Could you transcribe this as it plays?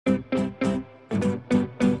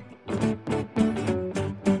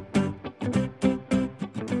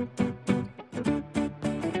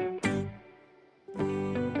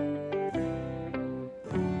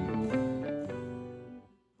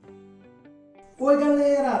Oi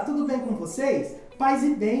galera, tudo bem com vocês? Paz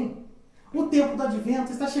e bem. O tempo do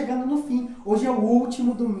Advento está chegando no fim. Hoje é o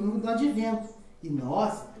último domingo do Advento. E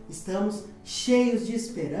nós estamos cheios de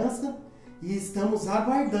esperança e estamos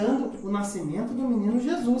aguardando o nascimento do menino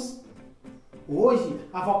Jesus. Hoje,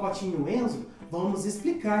 a avó Cotinha e o Enzo vão nos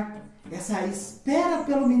explicar essa espera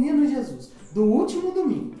pelo menino Jesus do último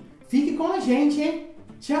domingo. Fique com a gente, hein?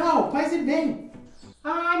 Tchau, paz e bem.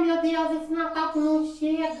 Ai, meu Deus, esse Natal que não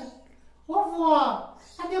chega. Ô, vó,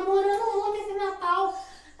 tá demorando muito esse Natal.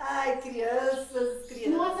 Ai, crianças.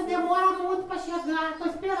 Nossa, demora muito pra chegar. Tô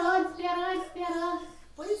esperando.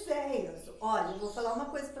 Pois é, Enzo. Olha, eu vou falar uma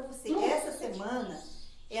coisa pra você. Essa semana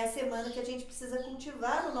é a semana que a gente precisa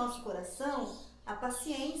cultivar no nosso coração a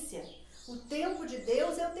paciência. O tempo de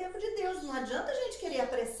Deus é o tempo de Deus. Não adianta a gente querer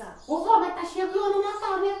apressar. Ô, vó, mas tá chegando o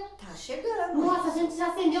Natal, né? Tá chegando. Nossa, a gente já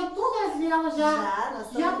acendeu todas as velas já.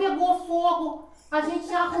 Já pegou fogo. A gente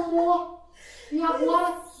já arrumou. E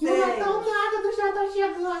agora, não é tão nada do já tá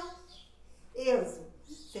chegando. Enzo,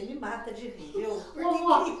 você me mata de rir, viu?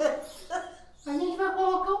 Porque a gente vai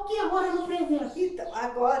colocar o que agora no presépio? Então,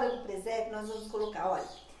 agora no presépio nós vamos colocar, olha,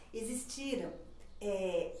 existiram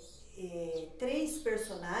 3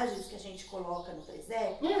 personagens que a gente coloca no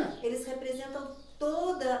presépio. Eles representam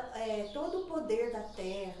todo o poder da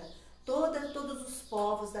terra, todos os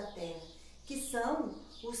povos da terra, que são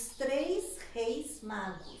os 3 reis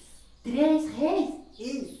magos. 3 reis?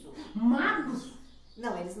 Isso. Magos?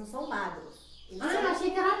 Não, eles não são magos. Achei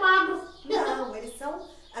que eram magos. Não, eles são...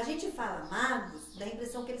 A gente fala magos, dá a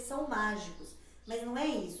impressão que eles são mágicos, mas não é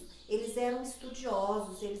isso. Eles eram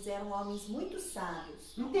estudiosos, eles eram homens muito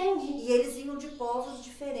sábios. Entendi. E eles vinham de povos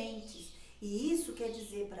diferentes. E isso quer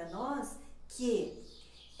dizer para nós que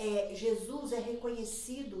Jesus é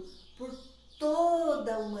reconhecido por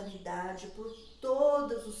toda a humanidade, por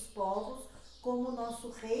todos os povos, como nosso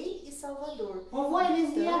rei e salvador. Vovó,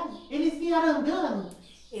 eles vieram andando?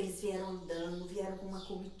 Eles vieram andando, vieram com uma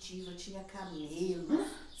comitiva, tinha camelo,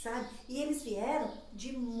 sabe? E eles vieram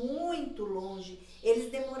de muito longe.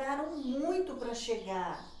 Eles demoraram muito para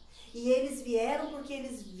chegar. E eles vieram porque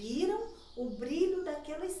eles viram o brilho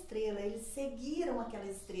daquela estrela. Eles seguiram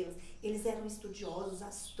aquelas estrelas. Eles eram estudiosos,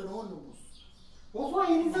 astrônomos. Vovó,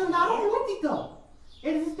 eles andaram muito então.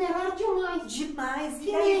 Eles esperaram demais. Demais.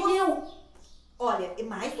 Que nem eu. Olha, é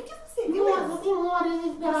mais do que você, viu? Nossa Senhora,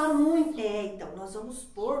 eles esperaram muito. Então, nós vamos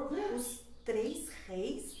pôr os 3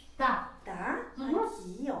 reis. Tá?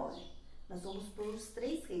 Aqui, olha. Nós vamos pôr os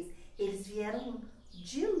 3 reis. Eles vieram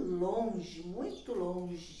de longe, muito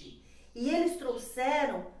longe. E eles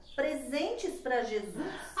trouxeram presentes para Jesus.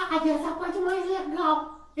 Essa parte mais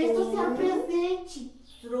legal. Eles trouxeram presente.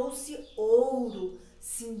 Trouxe ouro.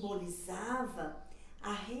 Simbolizava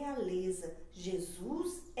a realeza.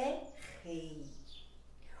 Jesus é rei.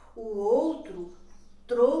 O outro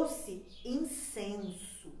trouxe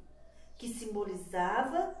incenso, que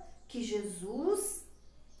simbolizava que Jesus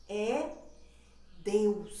é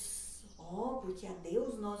Deus. Porque a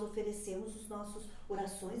Deus nós oferecemos as nossas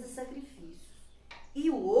orações e sacrifícios. E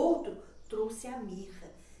o outro trouxe a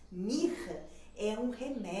mirra. Mirra é um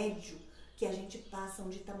remédio que a gente passa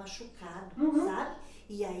onde está machucado, sabe?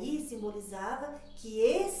 E aí simbolizava que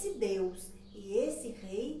esse Deus e esse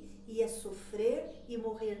rei ia sofrer e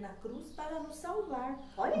morrer na cruz para nos salvar.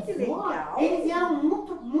 Olha que legal! Eles eram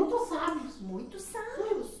muito sábios. Muito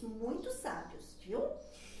sábios, viu?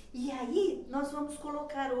 E aí, nós vamos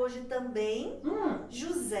colocar hoje também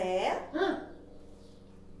José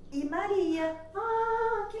e Maria.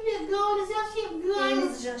 Que legal, eles já chegaram.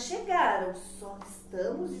 Eles já chegaram, só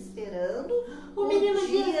estamos esperando o menino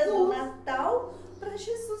dia Jesus. do Natal para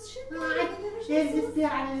Jesus chegar. Eles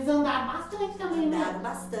esperaram, eles andaram bastante também, né? Andaram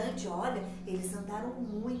bastante, olha, eles andaram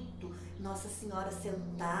muito. Nossa Senhora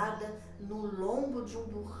sentada no lombo de um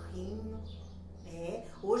burrinho.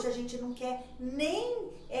 Hoje a gente não quer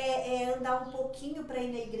nem andar um pouquinho para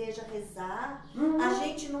ir na igreja rezar. A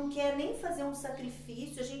gente não quer nem fazer um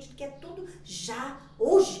sacrifício. A gente quer tudo já,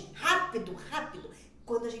 hoje, rápido.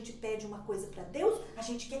 Quando a gente pede uma coisa para Deus, a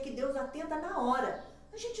gente quer que Deus atenda na hora.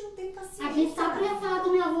 A gente não tem paciência. A gente tá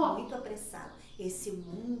apressado, minha avó. Muito apressado. Esse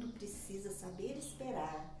mundo precisa saber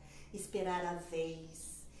esperar. Esperar a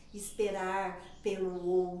vez. Esperar pelo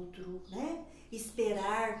outro, né?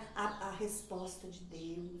 Esperar a resposta de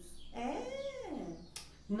Deus.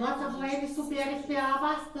 Nossa, avó, eles souberam esperar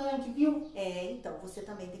bastante, viu? Então você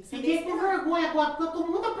também tem que saber. Fiquei com vergonha agora, porque eu tô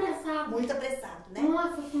muito apressado. Muito apressado, né?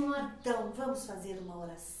 Nossa Senhora. Então, vamos fazer uma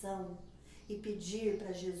oração e pedir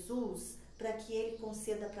para Jesus para que Ele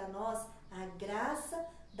conceda para nós a graça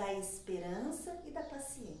da esperança e da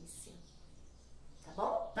paciência. Tá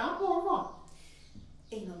bom? Tá bom, vó.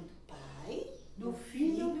 Em nome do Pai,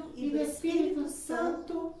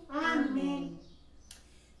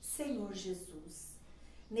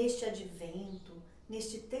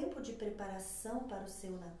 neste tempo de preparação para o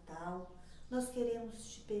seu Natal, nós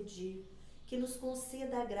queremos te pedir que nos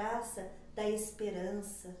conceda a graça da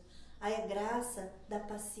esperança, a graça da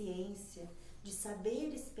paciência, de saber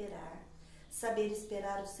esperar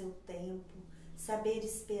o seu tempo, saber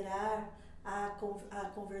esperar a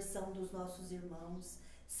conversão dos nossos irmãos,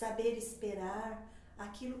 saber esperar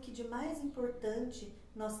aquilo que de mais importante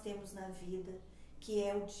nós temos na vida, que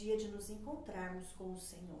é o dia de nos encontrarmos com o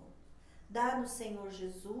Senhor. Dá-nos, Senhor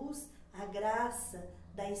Jesus, a graça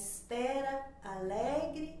da espera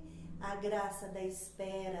alegre, a graça da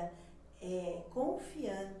espera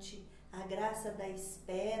confiante, a graça da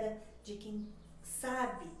espera de quem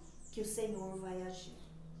sabe que o Senhor vai agir.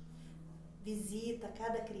 Visita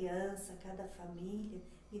cada criança, cada família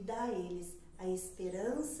e dá a eles a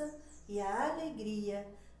esperança e a alegria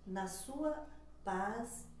na sua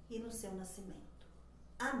paz e no seu nascimento.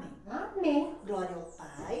 Amém. Amém. Glória ao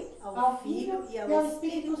Pai, ao Filho e ao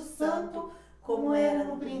Espírito Santo, como era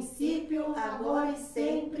no princípio, agora e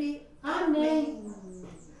sempre. Amém.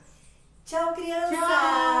 Tchau, crianças!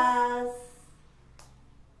 Tchau.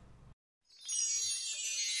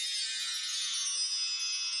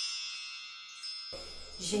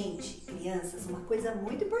 Gente, crianças, uma coisa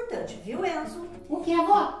muito importante, viu, Enzo? O que,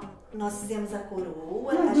 avó? Nós fizemos a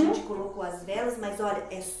coroa, a gente colocou as velas, mas olha,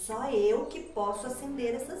 é só eu que posso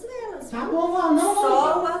acender essas velas. Tá bom, vó, não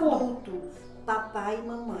só o adulto, papai e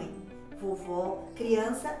mamãe. Vovó,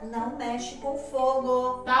 criança não mexe com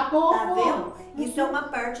fogo. Tá bom, tá vó. vendo? Isso é uma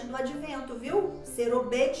parte do Advento, viu? Ser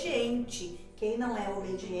obediente. Quem não é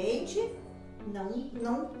obediente,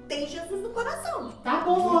 não tem Jesus no coração. Tá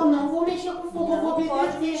bom, vó, não vou mexer com fogo, não vou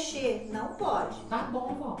pode obedecer. mexer, não pode. Tá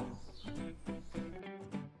bom, vó.